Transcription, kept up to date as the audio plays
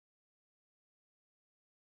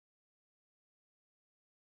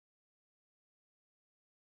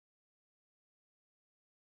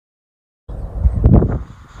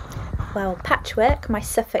Well, Patchwork, my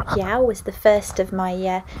Suffolk yow, was the first of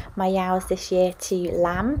my my yows this year to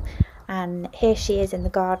lamb, and here she is in the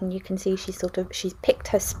garden. You can see she's picked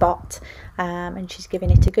her spot, and she's giving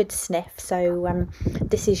it a good sniff. So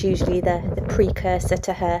this is usually the precursor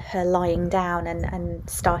to her lying down and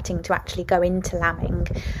starting to actually go into lambing.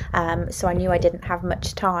 So I knew I didn't have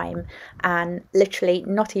much time, and literally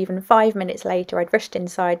not even 5 minutes later I'd rushed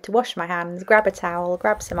inside to wash my hands, grab a towel,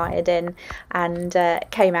 grab some iodine, and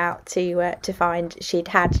came out to find she'd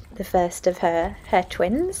had the first of her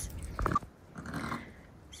twins.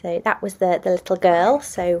 So that was the little girl,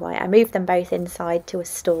 so I moved them both inside to a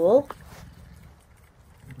stall.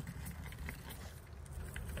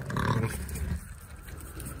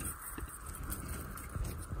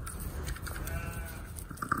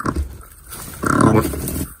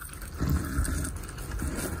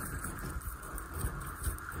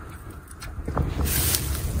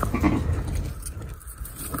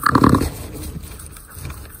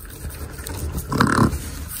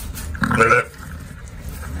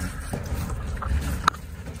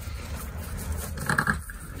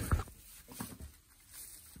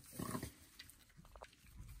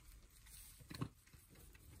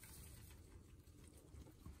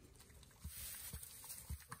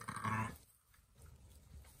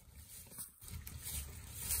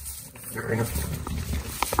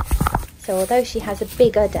 So although she has a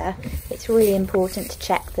big udder, it's really important to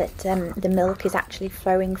check that the milk is actually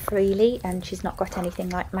flowing freely and she's not got anything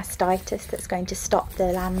like mastitis that's going to stop the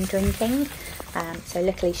lamb drinking. So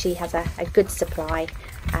luckily she has a good supply,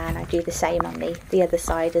 and I do the same on the other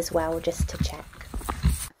side as well, just to check.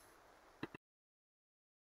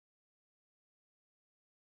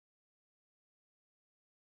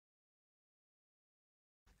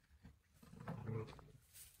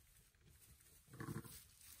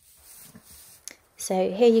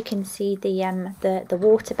 So here you can see the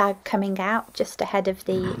water bag coming out just ahead of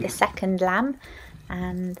the second lamb,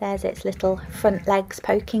 and there's its little front legs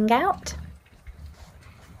poking out.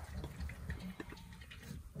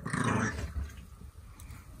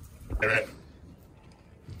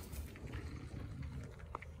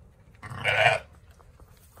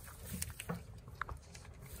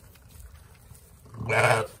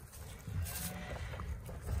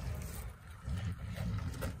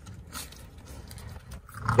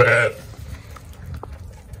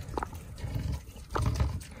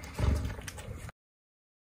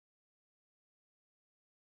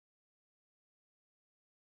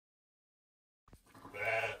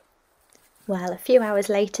 Well, a few hours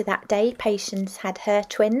later that day, Patience had her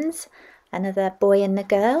twins, another boy and a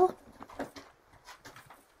girl.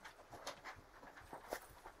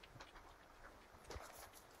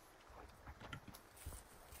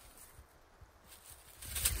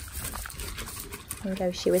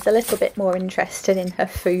 Although she was a little bit more interested in her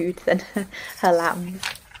food than her lambs.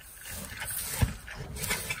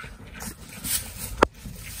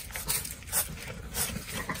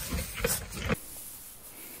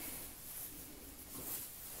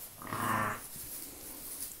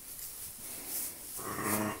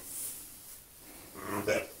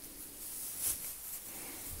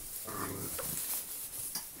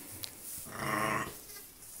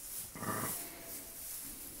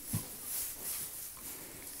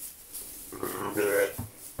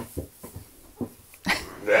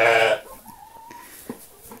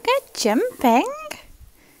 Good jumping.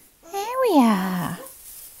 There we are.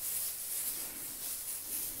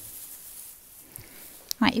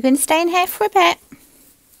 Right, you can stay in here for a bit.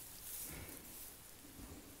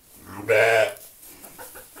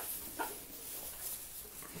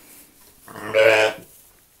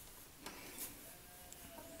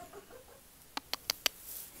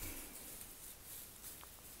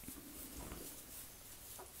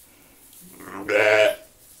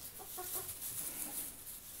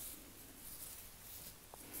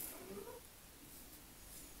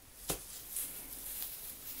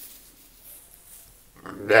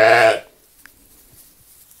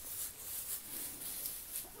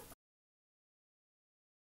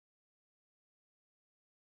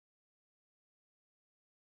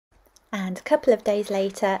 And a couple of days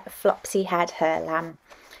later, Flopsy had her lamb.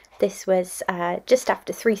 This was just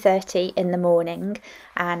after 3:30 in the morning,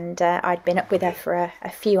 and I'd been up with her for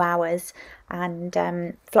a few hours, and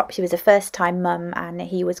Flopsy was a first-time mum, and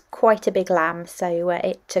he was quite a big lamb, so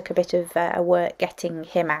it took a bit of work getting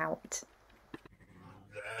him out.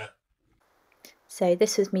 So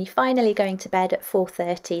this was me finally going to bed at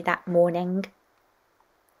 4:30 that morning,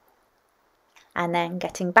 and then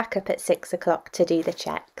getting back up at 6 o'clock to do the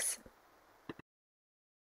checks.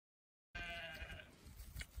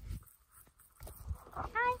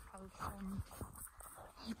 Hi, Patience.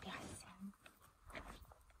 Hey, bless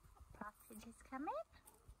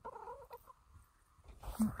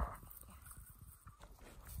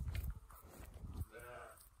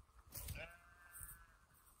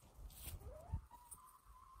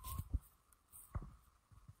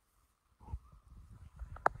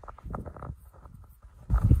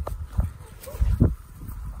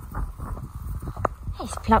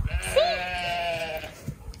It's Flopsy.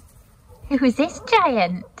 Who's this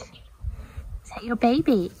giant? Is that your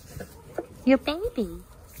baby? Your baby?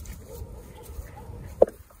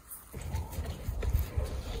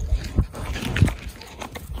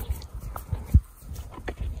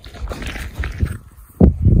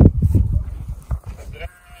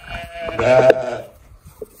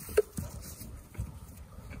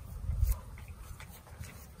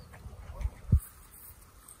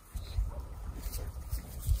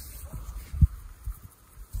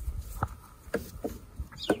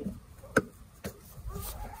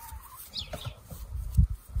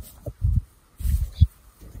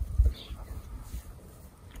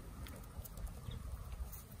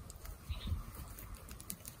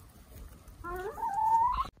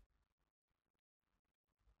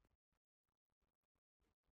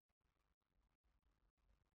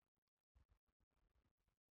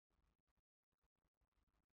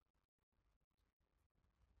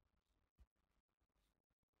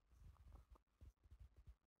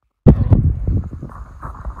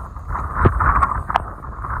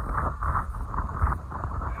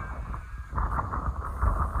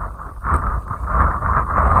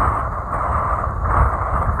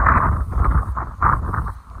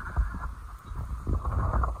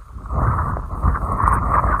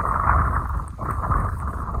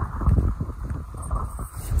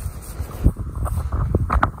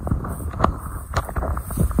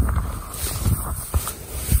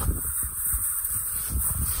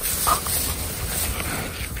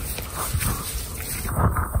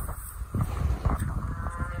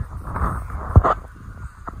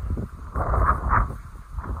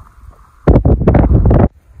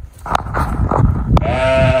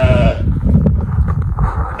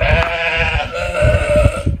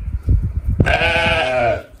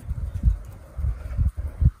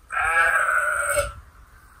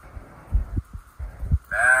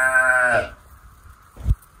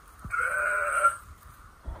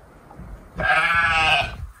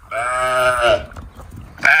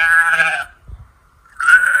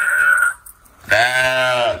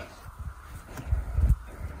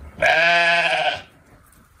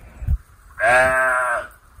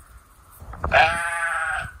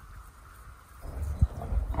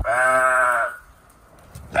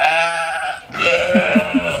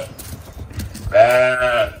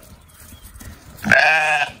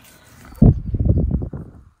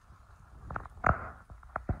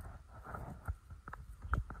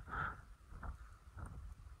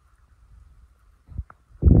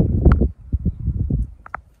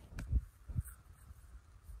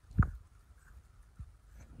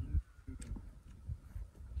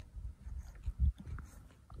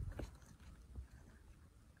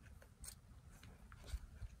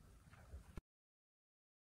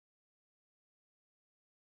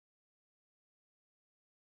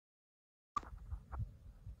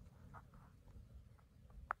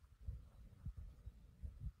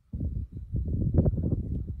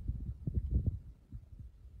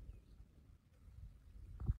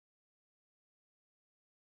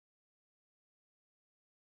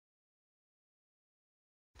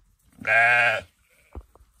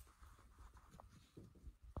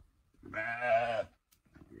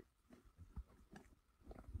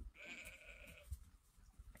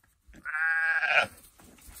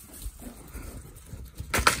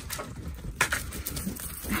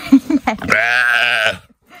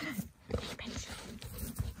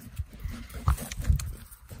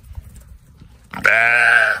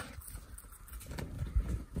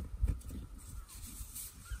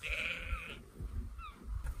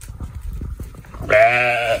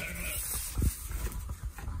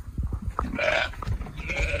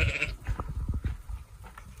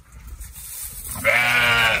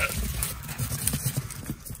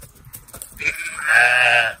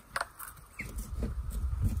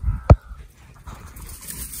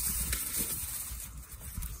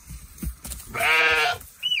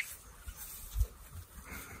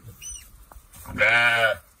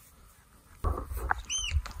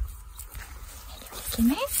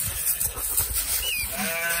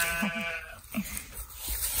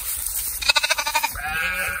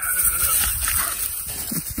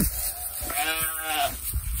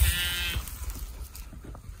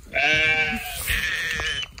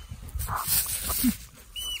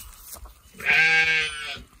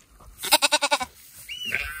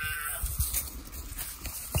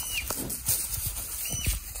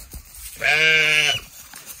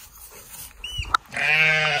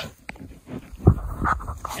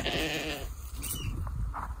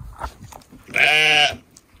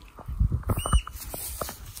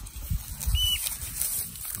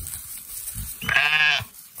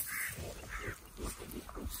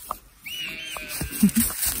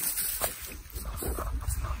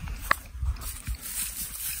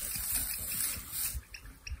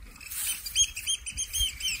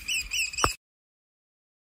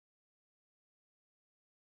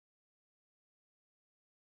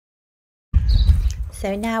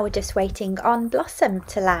 So now we're just waiting on Blossom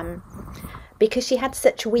to lamb. Because she had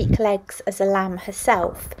such weak legs as a lamb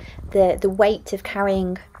herself, the weight of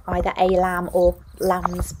carrying either a lamb or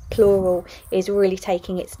lambs plural is really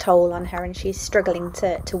taking its toll on her, and she's struggling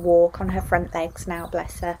to walk on her front legs now,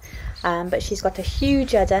 bless her. But she's got a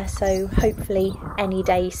huge udder, so hopefully any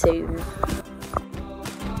day soon.